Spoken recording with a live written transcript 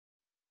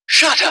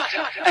Shut up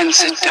and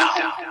sit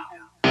down.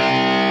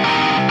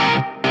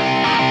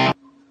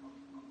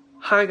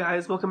 Hi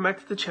guys, welcome back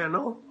to the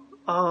channel.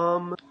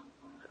 I'm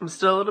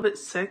still a little bit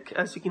sick,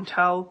 as you can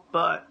tell,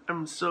 but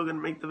I'm still gonna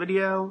make the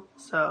video.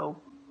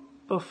 So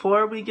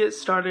before we get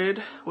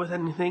started with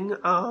anything,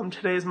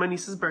 today is my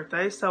niece's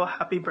birthday, so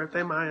happy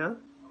birthday, Maya.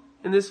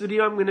 In this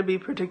video, I'm gonna be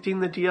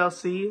predicting the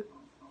DLC,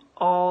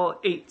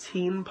 all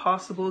 18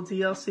 possible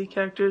DLC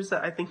characters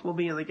that I think will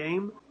be in the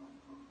game.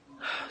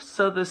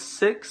 So the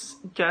 6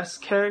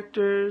 guest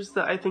characters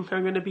that I think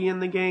are going to be in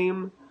the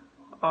game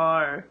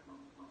are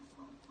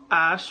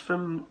Ash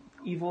from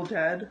Evil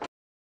Dead.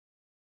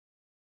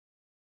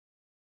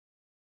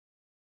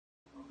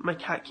 My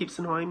cat keeps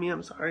annoying me,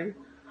 I'm sorry.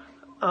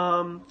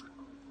 Then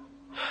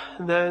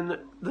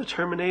the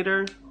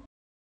Terminator,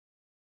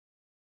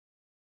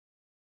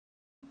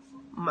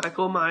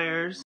 Michael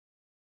Myers,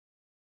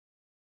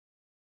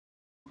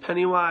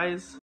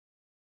 Pennywise,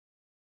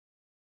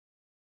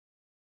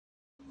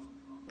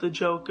 the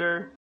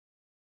Joker,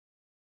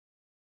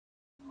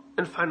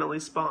 and finally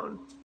Spawn.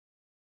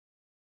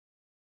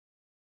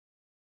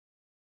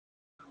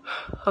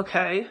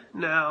 Okay,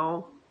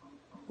 now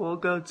we'll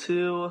go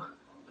to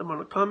the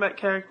Mortal Kombat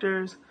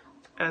characters,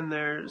 and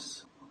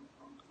there's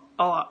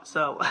a lot,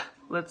 so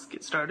let's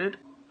get started.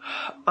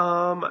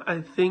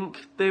 I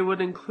think they would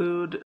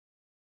include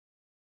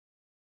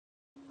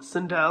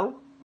Sindel,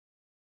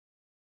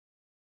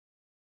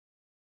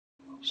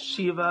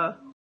 Shiva,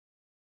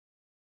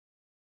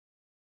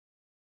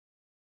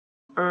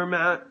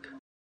 Ermac,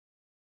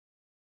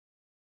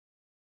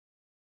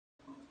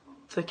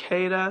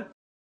 Takeda,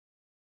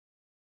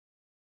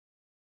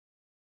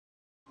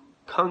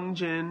 Kung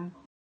Jin,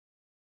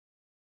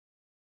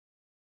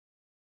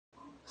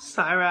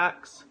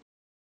 Cyrax,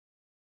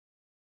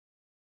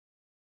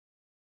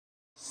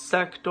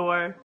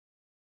 Sektor,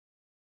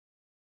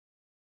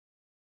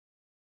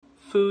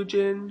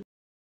 Fujin,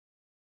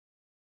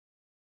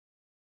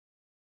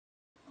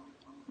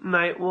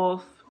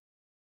 Nightwolf,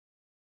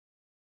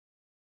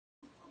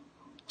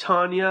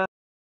 Tanya,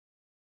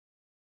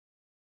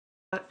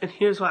 and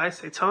here's why I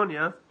say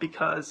Tanya,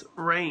 because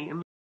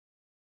Rain.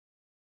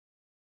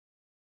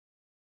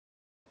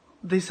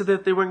 They said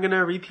that they weren't going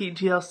to repeat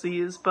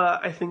DLCs,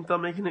 but I think they'll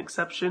make an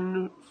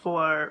exception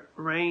for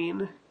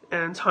Rain,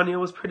 and Tanya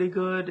was pretty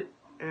good,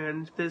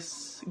 and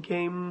this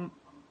game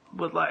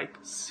would like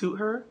suit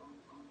her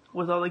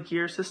with all the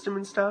gear system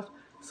and stuff,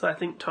 so I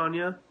think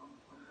Tanya.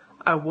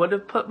 I would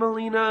have put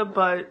Melina,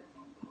 but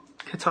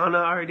Katana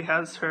already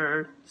has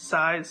her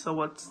size, so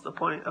what's the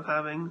point of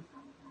having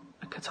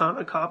a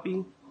Katana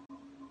copy?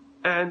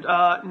 And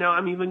now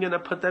I'm even going to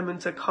put them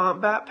into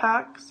combat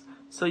packs,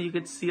 so you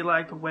could see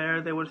like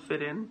where they would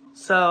fit in.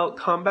 So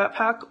Combat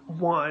Pack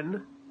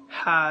 1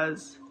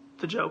 has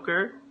the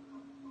Joker,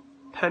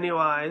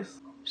 Pennywise,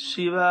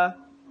 Shiva,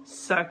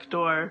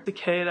 Sektor,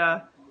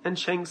 Takeda, and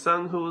Shang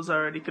Tsung, who was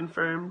already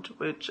confirmed,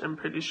 which I'm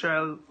pretty sure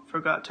I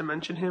forgot to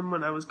mention him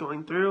when I was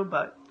going through,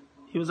 but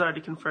he was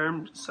already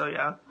confirmed, so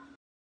yeah.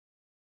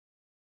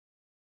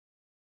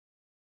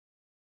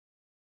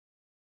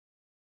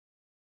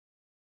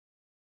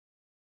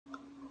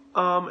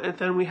 And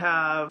then we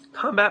have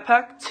Combat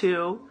Pack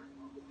 2,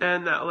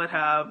 and that would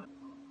have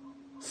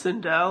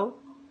Sindel,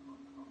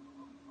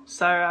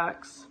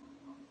 Cyrax,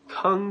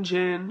 Kung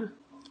Jin,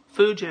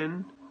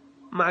 Fujin,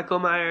 Michael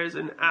Myers,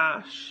 and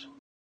Ash.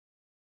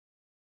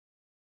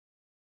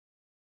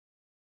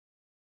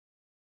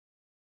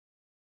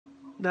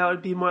 That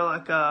would be more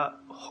like a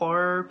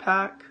horror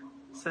pack,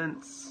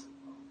 since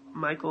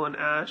Michael and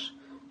Ash.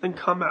 Then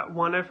Combat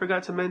 1, I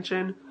forgot to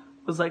mention,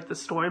 was like the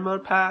story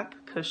mode pack,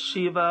 because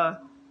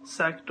Shiva,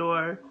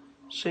 Sektor,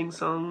 Shang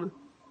Tsung,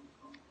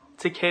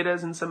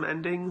 Takeda's and some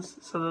endings,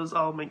 so those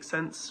all make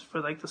sense for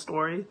like the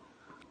story.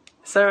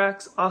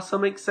 Cyrax also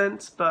makes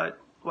sense, but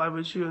why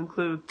would you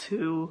include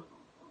 2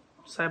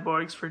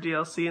 cyborgs for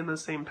DLC in the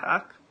same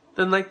pack?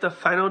 Then like the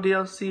final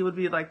DLC would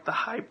be like the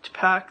hyped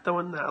pack, the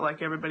one that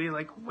like everybody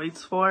like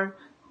waits for,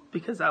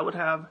 because that would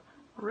have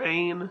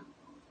Rain,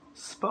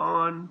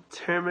 Spawn,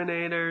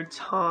 Terminator,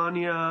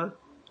 Tanya,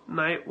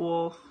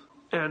 Nightwolf,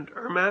 and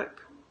Ermac.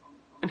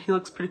 And he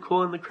looks pretty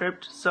cool in the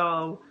crypt,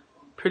 so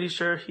pretty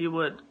sure he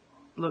would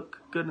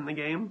look good in the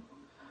game.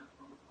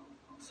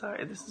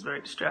 Sorry, this is very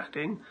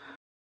distracting.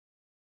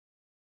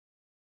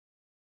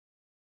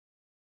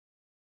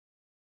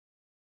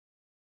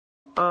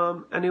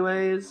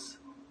 Anyways,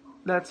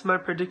 that's my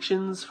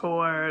predictions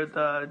for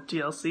the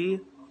DLC.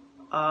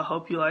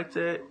 Hope you liked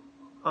it.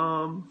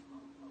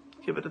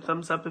 Give it a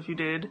thumbs up if you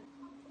did.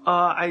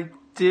 I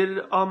did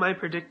all my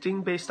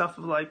predicting based off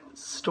of like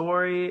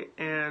story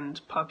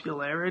and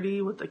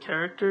popularity with the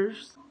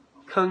characters.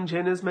 Kung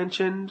Jin is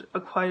mentioned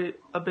quite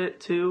a bit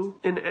too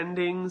in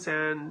endings,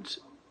 and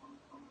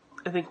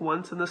I think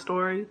once in the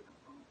story,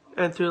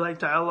 and through like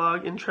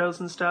dialogue intros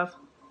and stuff.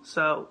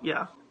 So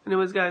yeah.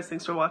 Anyways guys,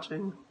 thanks for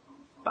watching.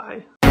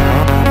 Bye.